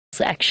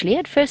actually.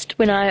 At first,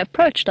 when I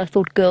approached, I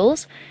thought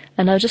girls,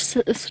 and I just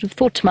sort of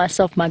thought to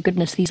myself, my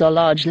goodness, these are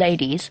large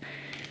ladies.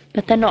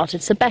 But they're not.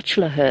 It's a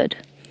bachelor herd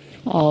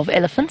of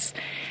elephants,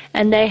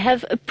 and they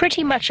have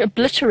pretty much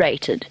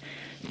obliterated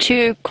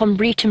 2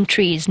 combretum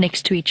trees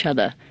next to each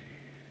other.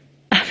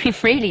 I mean,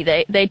 really,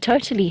 they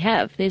totally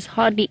have. There's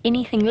hardly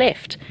anything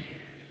left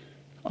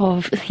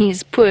of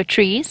these poor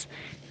trees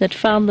that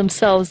found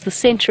themselves the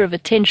center of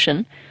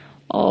attention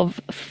of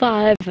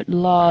 5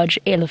 large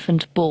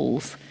elephant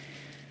bulls.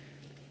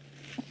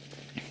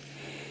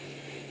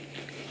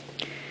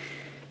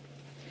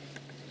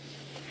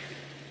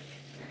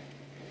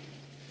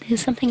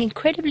 There's something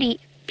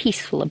incredibly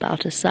peaceful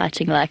about a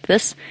sighting like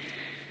this,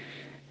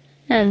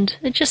 and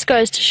it just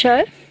goes to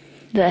show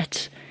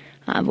that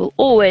I will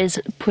always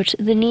put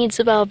the needs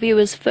of our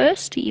viewers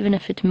first, even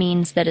if it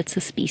means that it's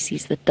a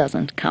species that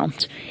doesn't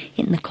count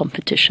in the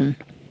competition.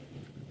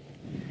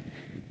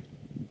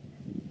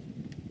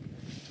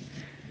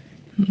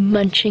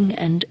 Munching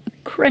and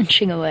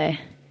crunching away.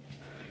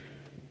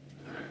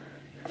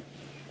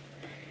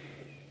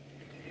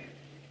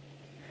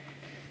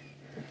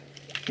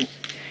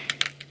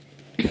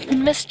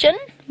 And Miss Jin,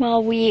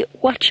 while we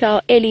watch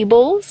our Ellie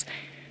bulls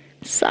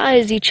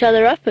size each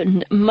other up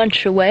and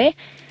munch away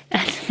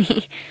at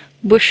the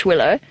bush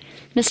willow,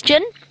 Miss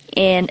Jin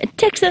in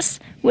Texas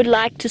would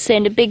like to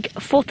send a big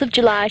 4th of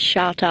July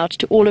shout out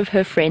to all of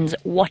her friends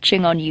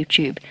watching on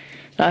YouTube.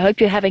 So I hope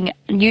you're having a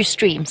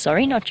Ustream.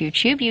 Sorry, not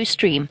YouTube,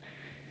 Ustream.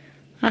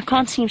 I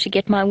can't seem to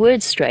get my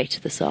words straight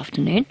this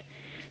afternoon.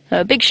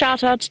 So a big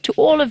shout out to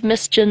all of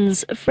Miss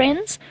Jin's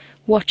friends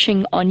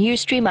watching on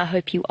Ustream. I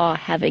hope you are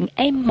having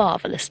a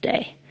marvelous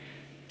day,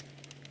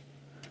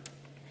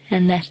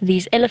 and that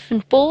these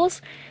elephant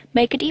bulls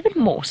make it even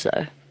more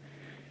so.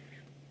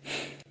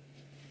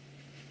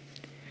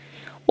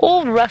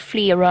 All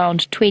roughly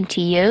around 20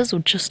 years or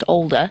just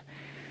older,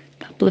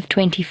 a couple of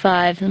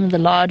 25, some of the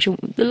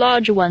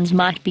larger ones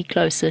might be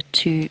closer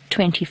to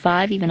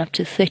 25, even up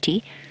to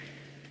 30.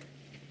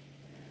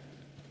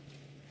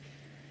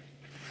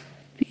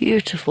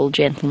 Beautiful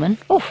gentlemen.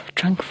 Oh, a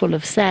trunk full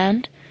of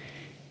sand.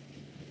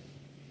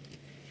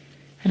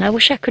 And I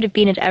wish I could have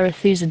been at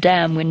Arathusa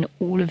Dam when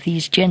all of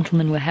these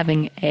gentlemen were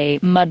having a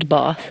mud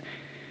bath,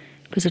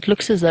 because it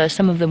looks as though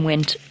some of them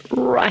went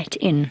right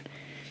in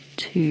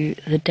to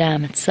the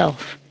dam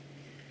itself.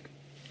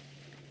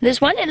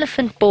 There's one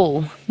elephant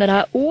bull that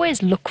I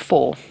always look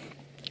for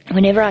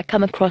whenever I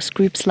come across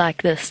groups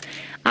like this.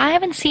 I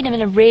haven't seen him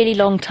in a really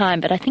long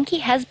time, but I think he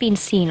has been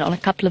seen on a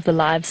couple of the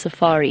live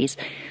safaris.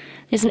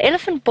 There's an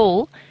elephant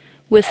bull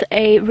with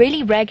a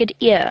really ragged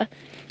ear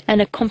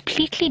and a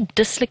completely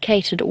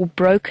dislocated or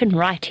broken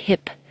right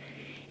hip.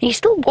 And he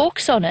still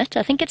walks on it.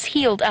 I think it's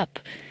healed up,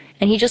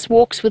 and he just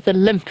walks with a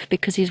limp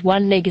because his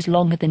one leg is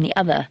longer than the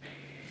other.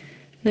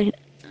 But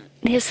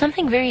there's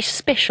something very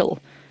special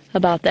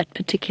about that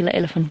particular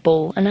elephant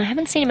bull, and I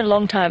haven't seen him in a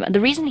long time. And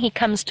the reason he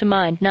comes to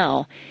mind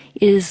now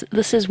is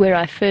this is where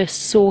I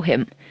first saw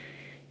him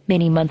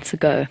many months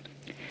ago.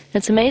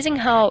 It's amazing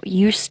how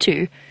used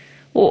to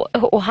or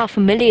how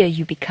familiar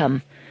you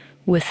become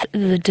with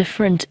the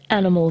different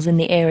animals in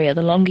the area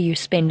the longer you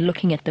spend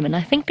looking at them. And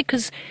I think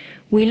because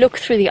we look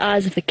through the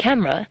eyes of the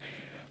camera,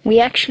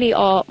 we actually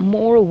are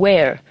more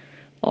aware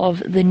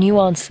of the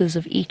nuances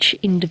of each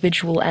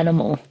individual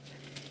animal.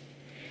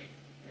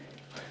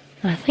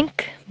 I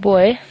think,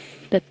 boy,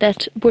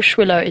 that bush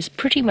willow is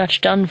pretty much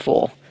done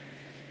for.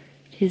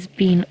 It has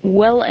been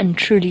well and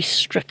truly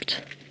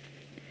stripped.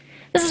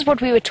 This is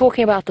what we were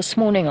talking about this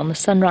morning on the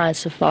sunrise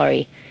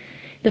safari.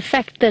 The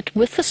fact that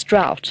with this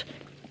drought,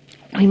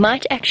 we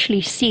might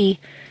actually see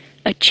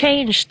a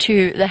change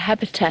to the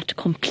habitat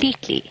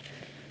completely.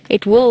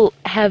 It will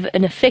have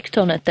an effect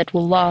on it that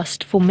will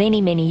last for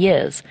many, many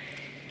years.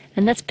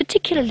 And that's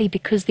particularly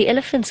because the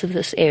elephants of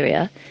this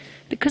area,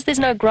 because there's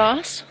no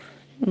grass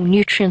or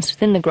nutrients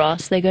within the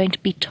grass, they're going to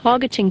be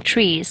targeting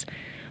trees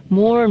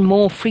more and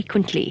more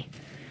frequently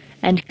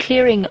and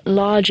clearing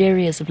large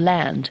areas of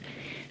land.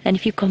 And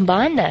if you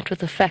combine that with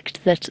the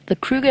fact that the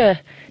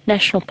Kruger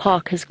National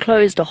Park has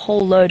closed a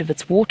whole load of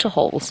its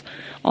waterholes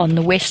on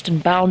the western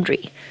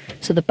boundary,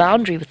 so the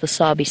boundary with the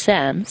Sabi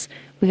Sands,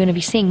 we're going to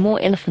be seeing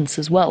more elephants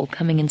as well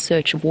coming in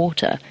search of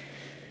water.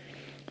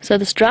 So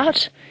this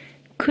drought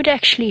could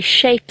actually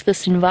shape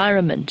this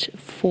environment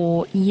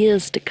for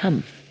years to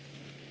come.